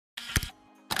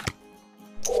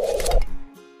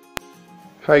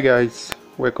Hi guys,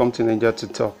 welcome to Nigeria to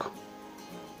Talk.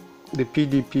 The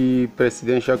PDP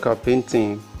presidential campaign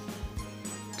team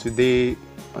today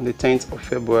on the 10th of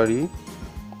February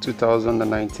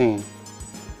 2019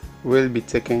 will be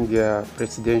taking their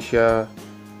presidential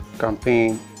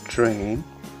campaign train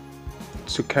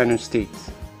to Kano State.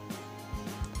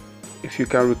 If you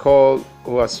can recall,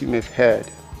 or as you may have heard,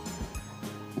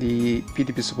 the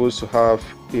PDP is supposed to have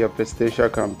their presidential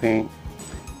campaign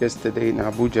yesterday in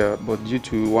Abuja, but due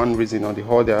to one reason or the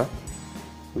other,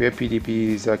 where PDP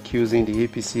is accusing the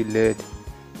APC-led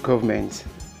government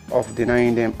of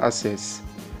denying them access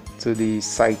to the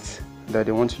site that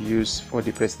they want to use for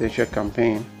the presidential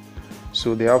campaign,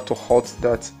 so they have to halt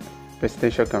that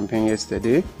presidential campaign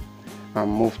yesterday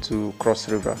and move to Cross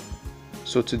River.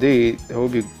 So today they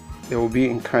will be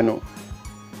in Kano.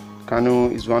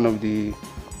 Kano is one of the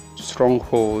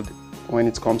stronghold when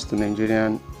it comes to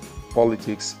Nigerian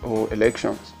politics or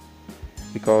elections,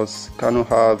 because Kano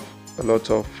have a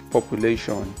lot of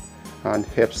population and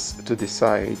helps to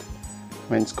decide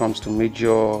when it comes to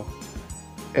major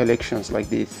elections like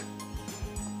this.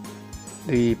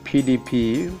 The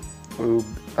PDP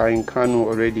are in Kano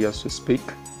already as we speak,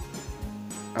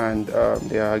 and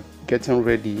they are getting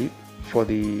ready for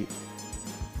the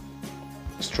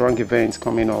strong events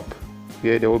coming up,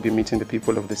 where they will be meeting the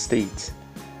people of the state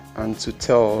and to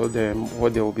tell them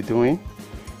what they will be doing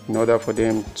in order for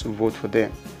them to vote for them.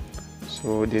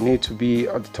 So they need to be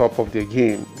at the top of their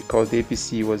game, because the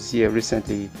APC was here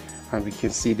recently and we can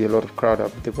see a lot of crowd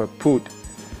that they were put.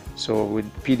 So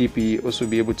with PDP also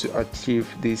be able to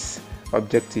achieve this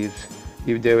objective.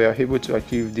 If they were able to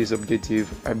achieve this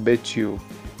objective, I bet you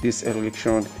this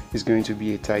election is going to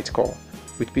be a tight call.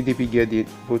 With PDP get the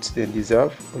votes they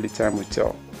deserve, only time will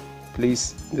tell.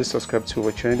 Please do subscribe to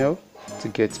our channel to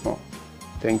get more.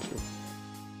 Thank you.